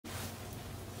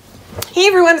Hey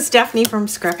everyone, it's Daphne from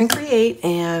Scrap and Create,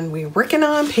 and we're working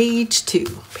on page two.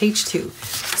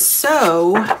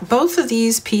 So both of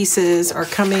these pieces are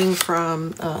coming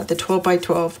from the 12 by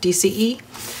 12 DCE,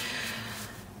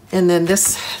 and then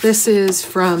this is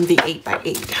from the 8 by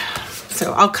 8.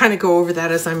 So I'll kind of go over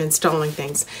that as I'm installing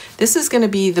things. This is going to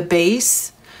be the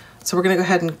base, so we're going to go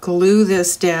ahead and glue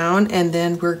this down, and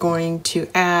then we're going to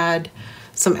add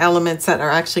some elements that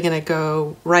are actually going to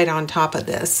go right on top of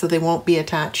this, so they won't be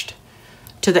attached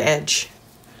to the edge.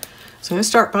 So I'm going to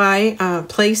start by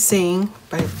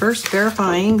by first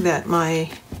verifying that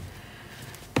my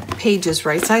page is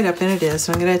right side up, and it is.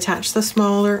 So I'm going to attach the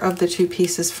smaller of the two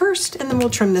pieces first, and then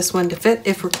we'll trim this one to fit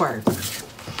if required.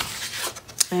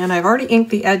 And I've already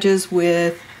inked the edges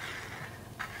with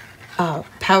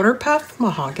Powder Puff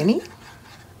Mahogany.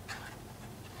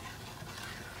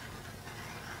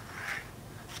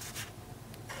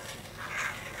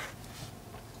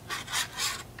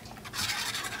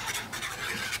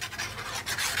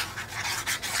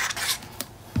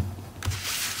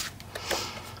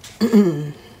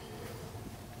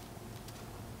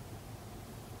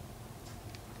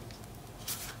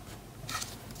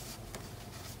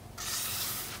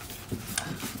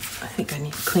 I think I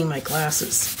need to clean my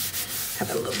glasses.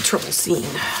 Have a little trouble seeing.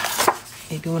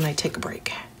 Maybe when I take a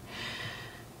break.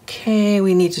 Okay,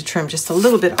 we need to trim just a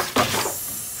little bit off.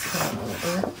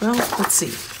 Well, let's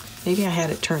see. Maybe I had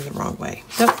it turned the wrong way.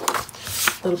 Yep,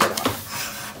 a little bit off.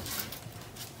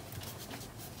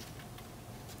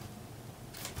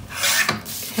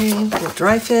 Okay, we'll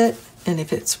dry fit, and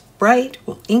if it's right,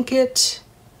 we'll ink it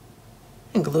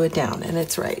and glue it down, and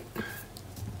it's right.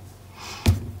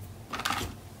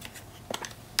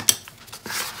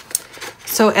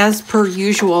 So as per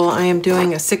usual, I am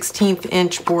doing a 1/16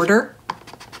 inch border.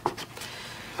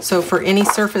 So for any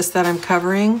surface that I'm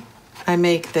covering, I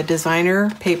make the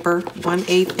designer paper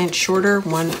 1/8 inch shorter,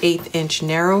 1/8 inch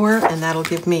narrower, and that'll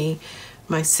give me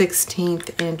my 1/16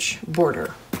 inch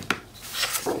border,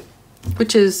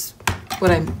 which is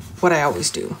what I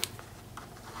always do.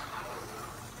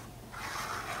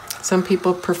 Some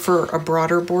people prefer a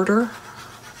broader border.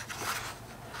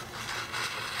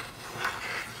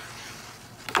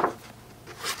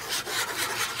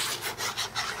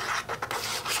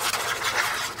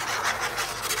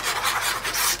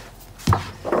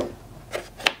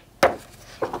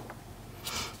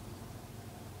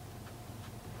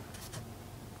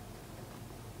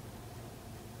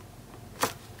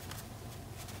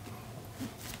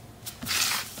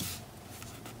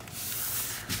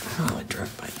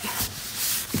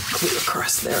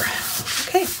 Across there.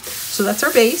 Okay, so that's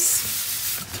our base.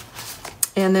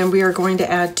 And then we are going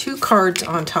to add two cards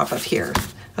on top of here,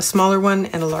 a smaller one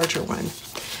and a larger one.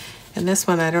 And this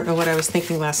one, I don't know what I was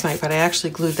thinking last night, but I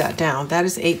actually glued that down. That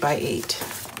is 8 by 8.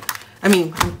 I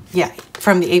mean, yeah,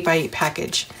 from the 8 by 8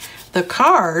 package. The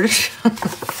card,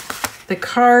 the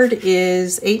card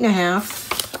is 8.5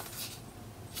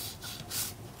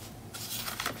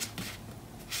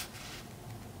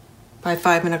 by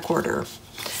 5 1/4.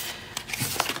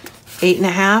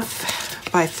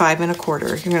 8.5 by 5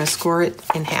 1/4. You're going to score it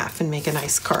in half and make a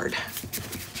nice card.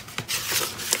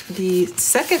 The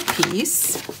second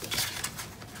piece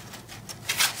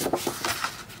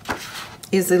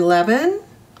is 11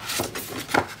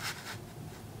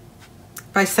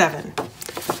 by 7.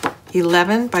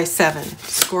 11 by 7.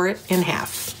 Score it in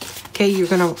half. Okay, you're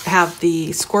going to have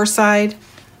the score side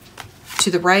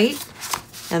to the right,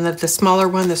 and the smaller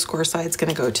one, the score side, is going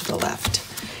to go to the left.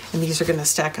 And these are going to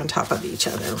stack on top of each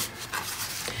other.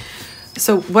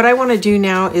 So what I want to do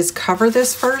now is cover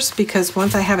this first, because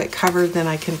once I have it covered, then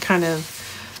I can kind of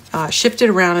shift it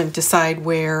around and decide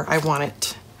where I want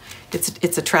it.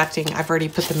 It's attracting. I've already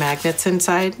put the magnets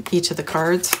inside each of the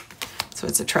cards, so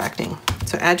it's attracting.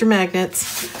 So add your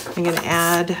magnets. I'm going to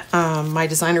add my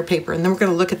designer paper, and then we're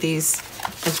going to look at these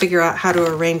and figure out how to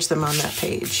arrange them on that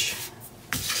page.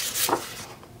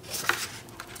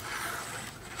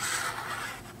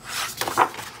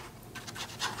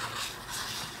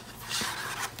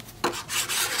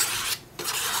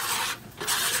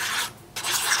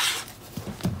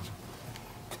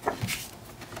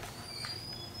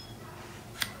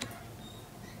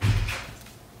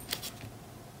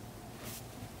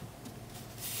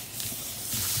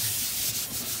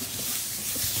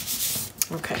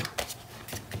 Okay,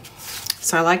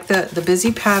 so I like the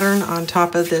busy pattern on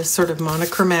top of this sort of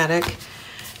monochromatic,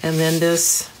 and then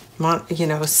this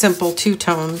simple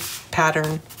two-tone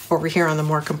pattern over here on the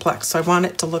more complex. So I want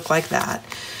it to look like that.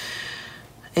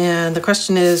 And the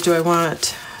question is, do I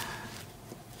want,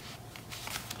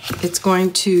 it's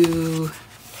going to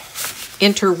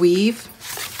interweave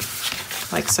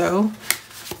like so.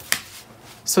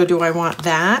 So do I want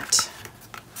that?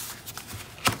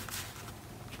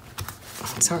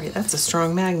 Sorry, that's a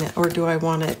strong magnet. Or do I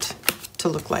want it to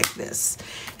look like this?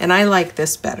 And I like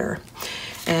this better.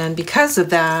 And because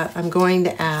of that, I'm going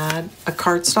to add a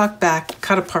cardstock back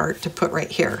cut apart to put right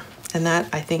here. And that,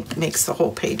 I think, makes the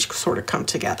whole page sort of come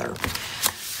together.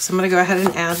 So I'm going to go ahead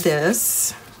and add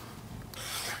this.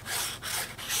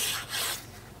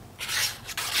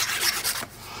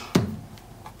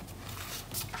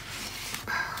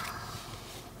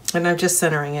 And I'm just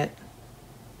centering it.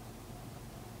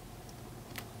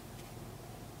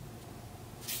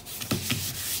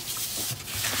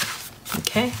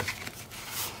 Okay.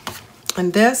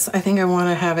 And this, I think I want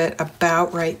to have it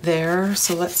about right there.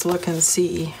 So let's look and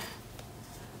see.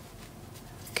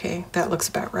 Okay, that looks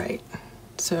about right.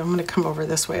 So I'm going to come over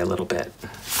this way a little bit.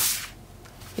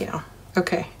 Yeah,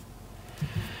 okay.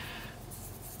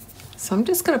 So I'm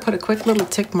just going to put a quick little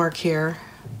tick mark here.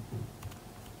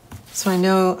 So I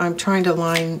know I'm trying to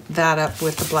line that up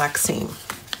with the black seam.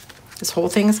 This whole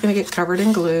thing is going to get covered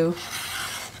in glue.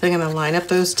 I'm going to line up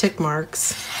those tick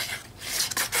marks.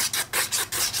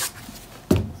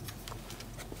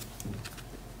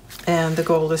 And the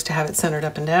goal is to have it centered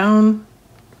up and down.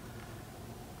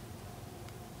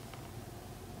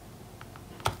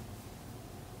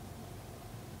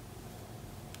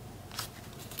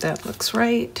 That looks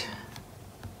right.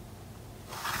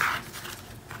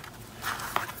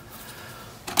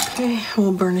 Okay,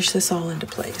 we'll burnish this all into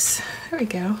place. There we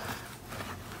go.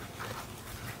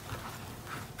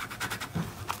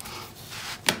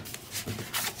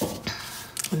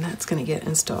 And that's going to get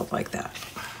installed like that.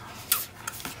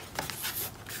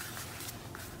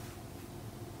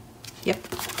 Yep.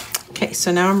 Okay,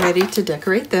 so now I'm ready to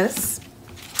decorate this.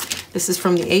 This is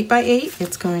from the 8x8.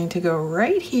 It's going to go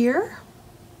right here.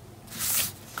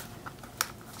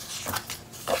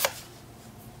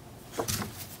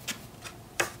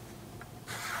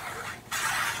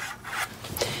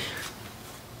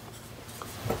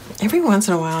 Every once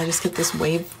in a while I just get this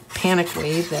wave, panic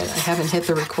wave, that I haven't hit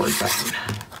the record button.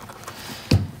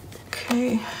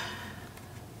 Okay.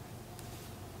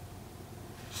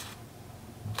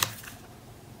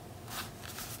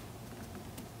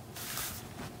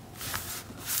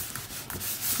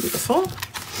 Beautiful.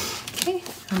 Okay,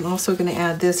 I'm also going to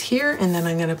add this here, and then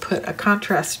I'm going to put a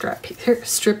contrast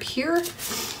strip here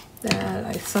that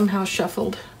I somehow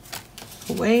shuffled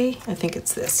away. I think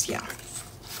it's this, yeah.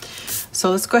 So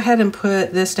let's go ahead and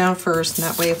put this down first, and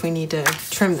that way if we need to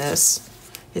trim this,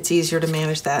 it's easier to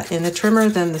manage that in the trimmer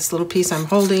than this little piece I'm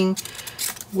holding,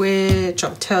 which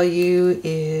I'll tell you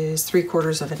is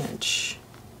 3/4 of an inch.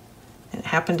 And it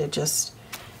happened to just,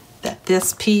 that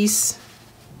this piece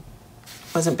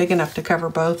wasn't big enough to cover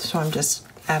both, so I'm just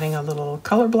adding a little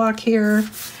color block here,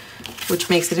 which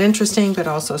makes it interesting, but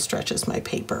also stretches my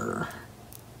paper.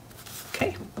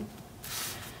 Okay,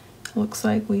 looks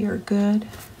like we are good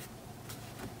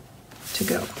to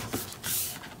go.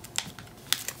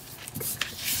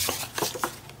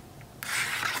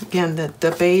 Again,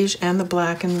 the beige and the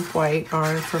black and white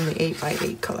are from the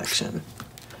 8x8 collection.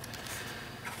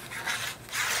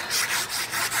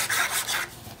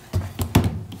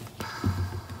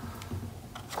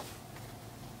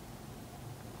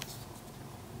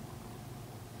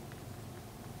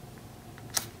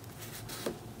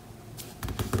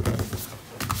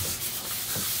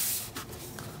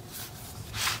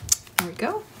 There we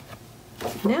go.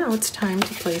 Now it's time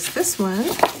to place this one,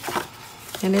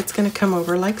 and it's going to come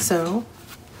over like so.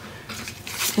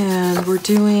 And we're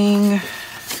doing,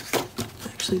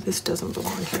 actually this doesn't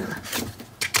belong here.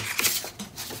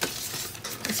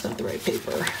 It's not the right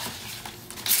paper.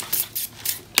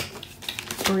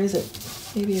 Or is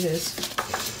it? Maybe it is.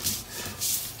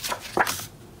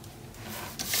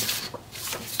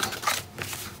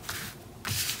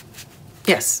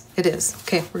 Yes, it is.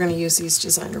 Okay, we're going to use these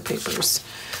designer papers.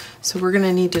 So we're going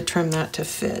to need to trim that to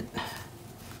fit.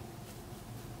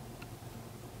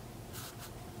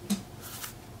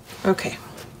 Okay.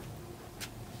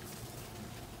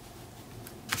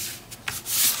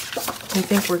 I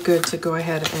think we're good to go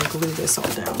ahead and glue this all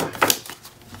down.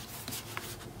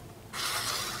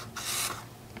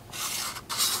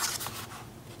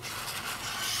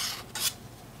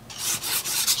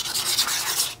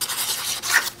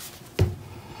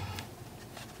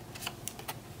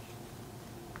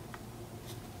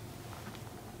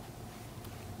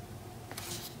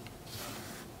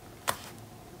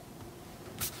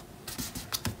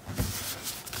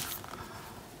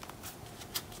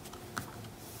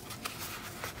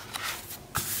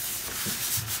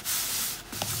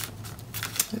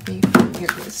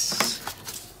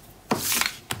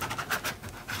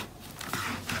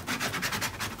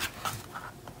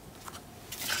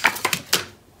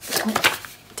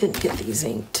 didn't get these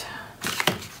inked.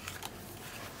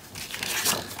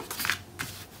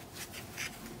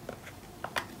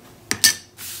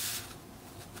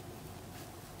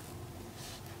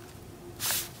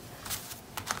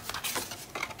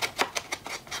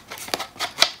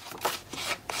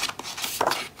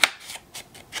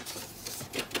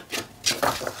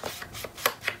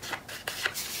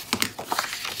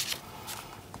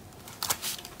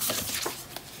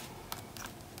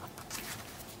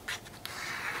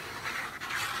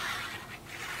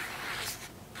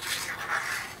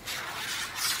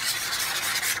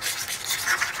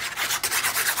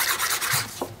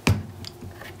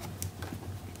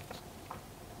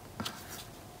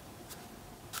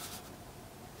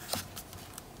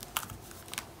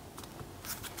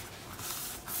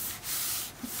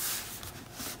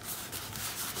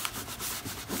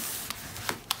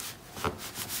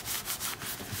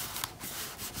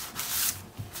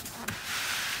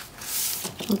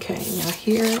 Okay, now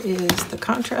here is the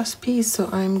contrast piece, so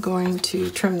I'm going to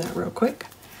trim that real quick.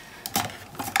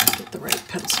 Get the right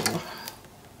pencil.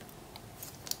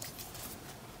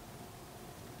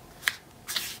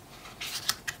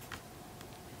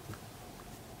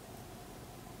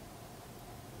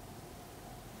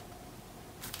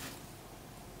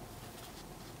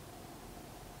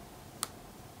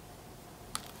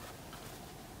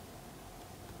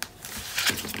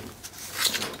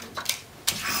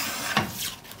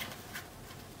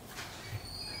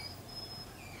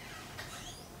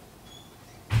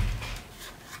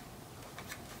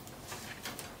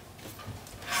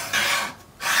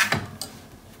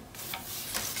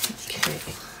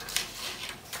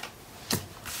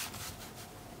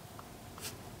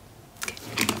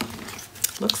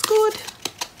 Looks good.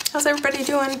 How's everybody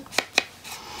doing?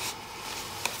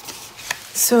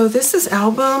 So this is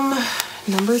album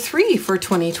number 3 for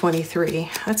 2023.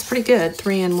 That's pretty good,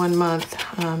 3 in 1 month.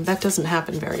 That doesn't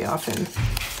happen very often.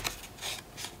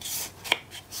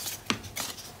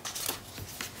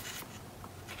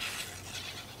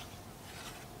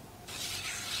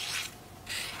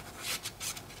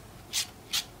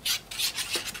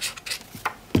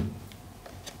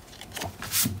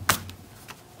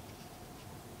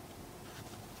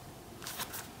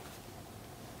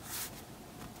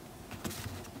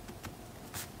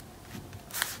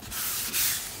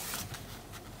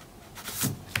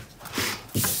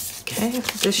 Okay,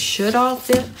 this should all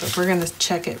fit, but we're gonna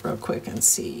check it real quick and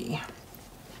see.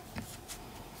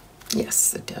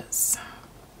 Yes, it does.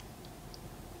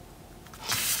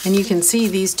 And you can see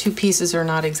these two pieces are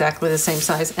not exactly the same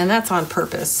size, and that's on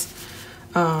purpose.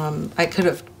 I could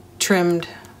have trimmed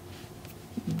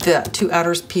the two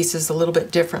outer pieces a little bit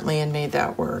differently and made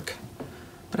that work.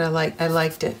 But I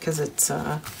liked it because it's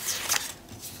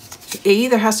it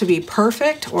either has to be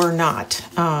perfect or not.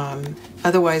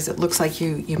 Otherwise it looks like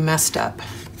you messed up.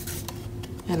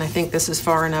 And I think this is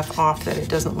far enough off that it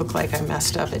doesn't look like I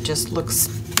messed up. It just looks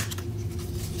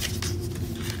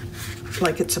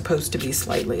like it's supposed to be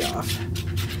slightly off.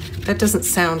 That doesn't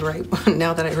sound right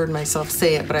now that I heard myself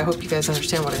say it, but I hope you guys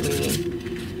understand what I mean.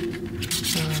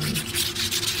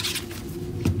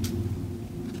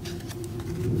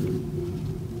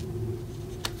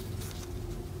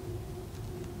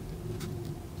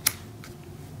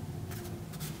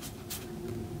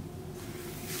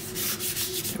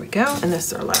 Go, and this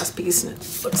is our last piece, and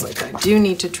it looks like I do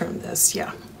need to trim this.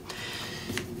 Yeah,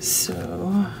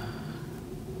 so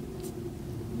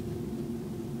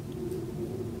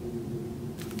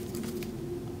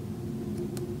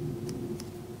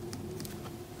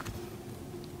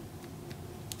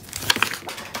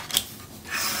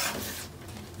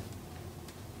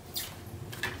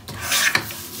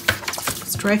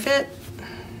let's dry fit.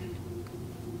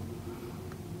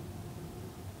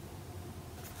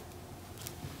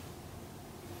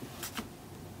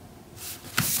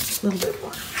 A little bit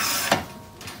more.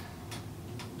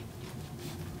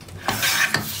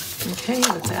 Okay,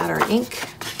 let's add our ink.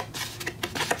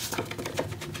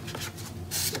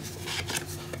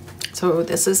 So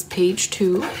this is page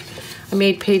 2. I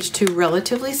made page 2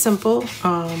 relatively simple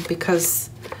because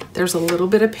there's a little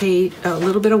bit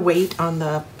of weight on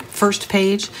the first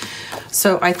page.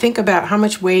 So I think about how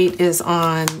much weight is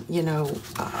on,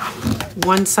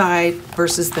 one side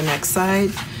versus the next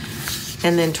side.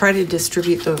 And then try to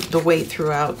distribute the weight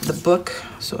throughout the book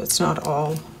so it's not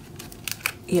all,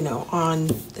 on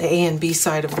the A and B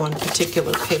side of one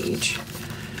particular page.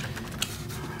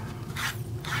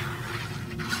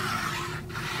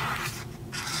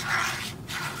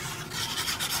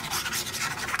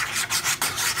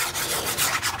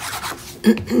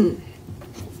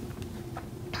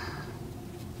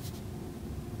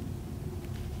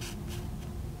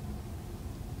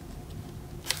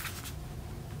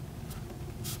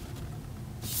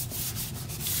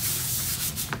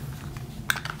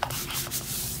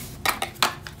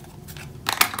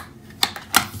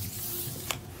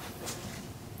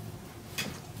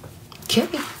 Okay.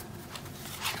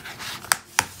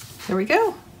 There we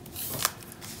go.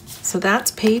 So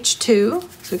that's page 2.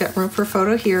 So we got room for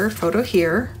photo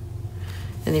here,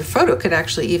 and your photo could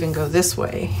actually even go this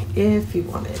way if you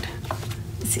wanted.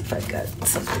 Let's see if I've got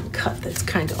something cut that's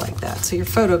kind of like that. So your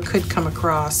photo could come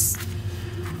across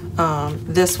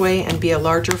this way and be a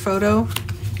larger photo,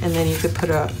 and then you could put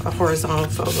a horizontal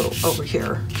photo over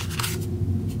here.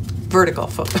 Vertical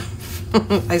photo.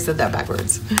 I said that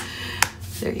backwards.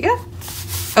 There you go.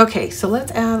 Okay, so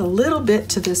let's add a little bit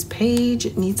to this page.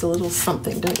 It needs a little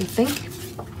something, don't you think?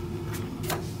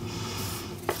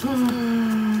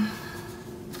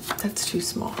 That's too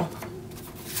small.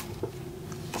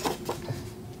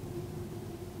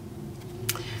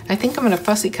 I think I'm going to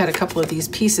fussy cut a couple of these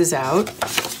pieces out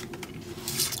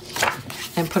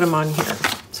and put them on here.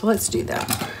 So let's do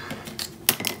that.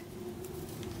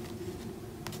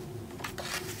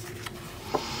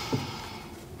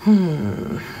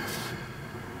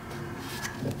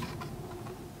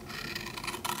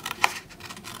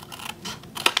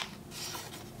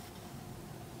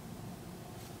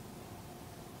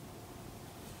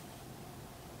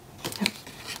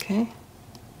 Okay.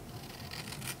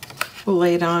 We'll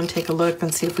lay it on, take a look,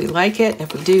 and see if we like it.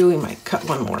 If we do, we might cut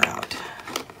one more out.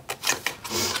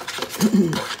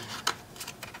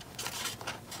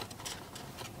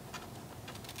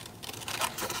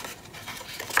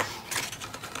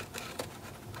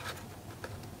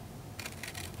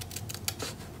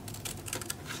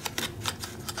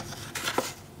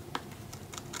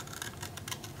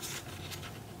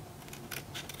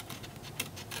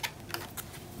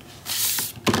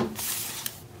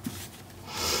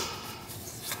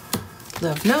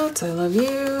 Love notes, I love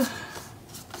you.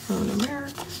 Mon Amour.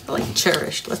 I like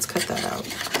cherished. Let's cut that out.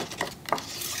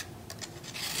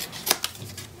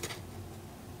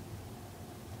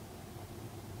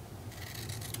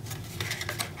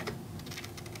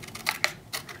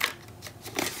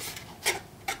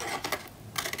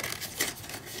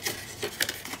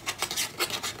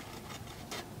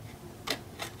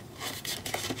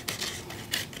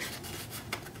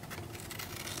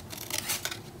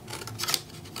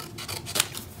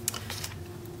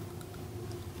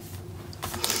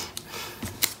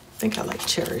 I think I like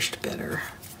cherished better.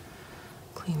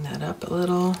 Clean that up a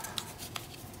little.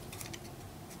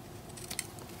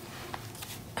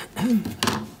 And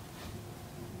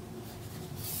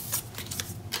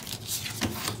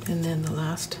then the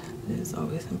last is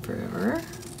always and forever.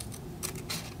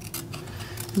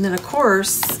 And then of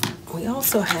course, we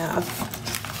also have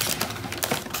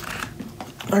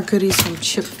our goodies from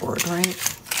Chipboard, right?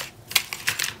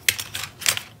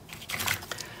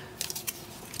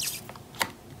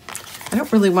 I don't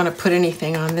really want to put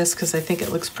anything on this because I think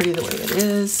it looks pretty the way it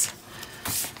is.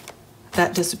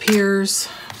 That disappears.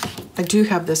 I do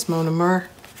have this Mon Amour.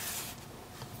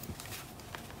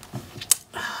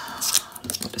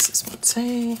 What does this one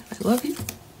say? I love you.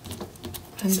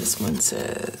 And this one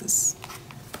says,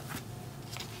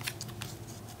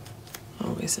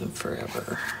 always and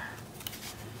forever.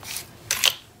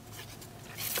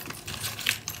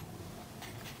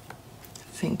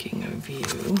 Thinking of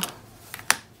you.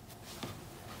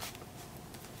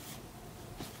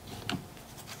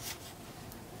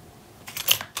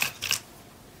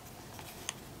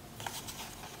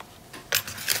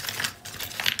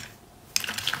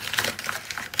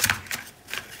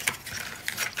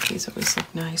 These always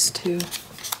look nice too.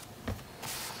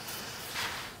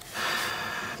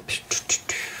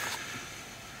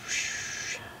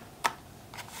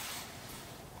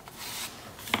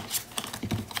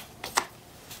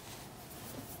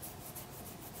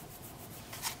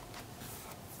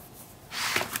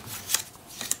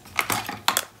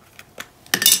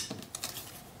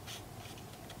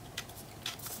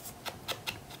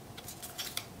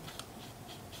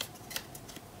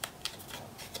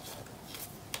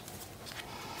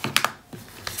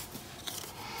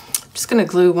 Going to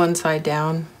glue one side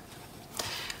down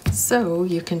so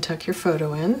you can tuck your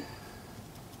photo in.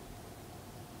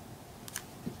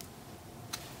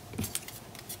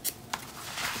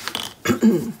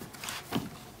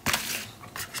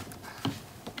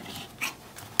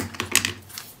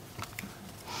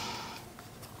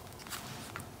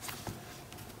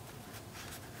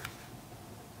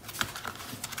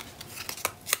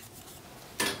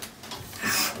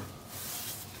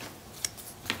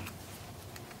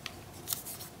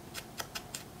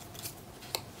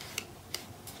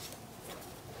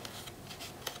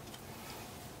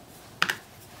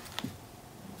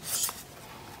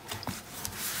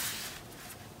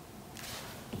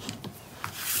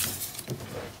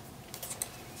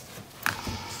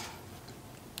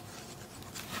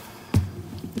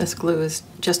 This glue is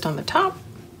just on the top.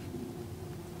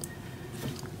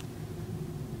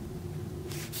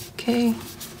 Okay,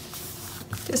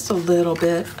 just a little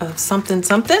bit of something,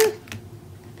 something.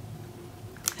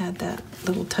 Add that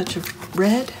little touch of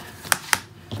red.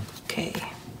 Okay,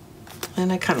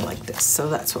 and I kind of like this, so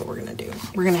that's what we're gonna do.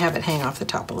 We're gonna have it hang off the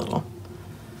top a little.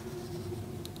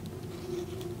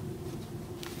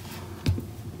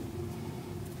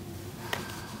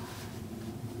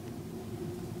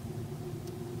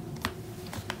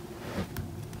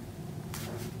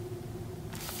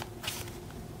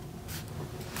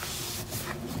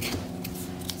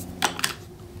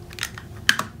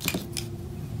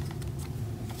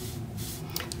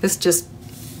 This just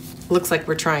looks like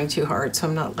we're trying too hard, so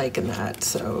I'm not liking that.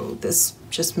 So this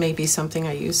just may be something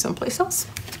I use someplace else.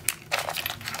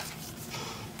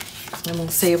 And we'll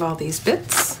save all these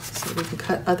bits so we can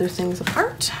cut other things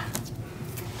apart.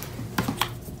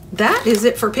 That is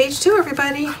it for page 2,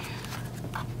 everybody.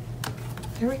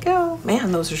 There we go.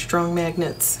 Man, those are strong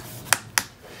magnets.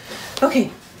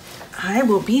 Okay, I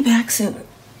will be back soon.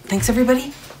 Thanks,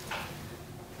 everybody.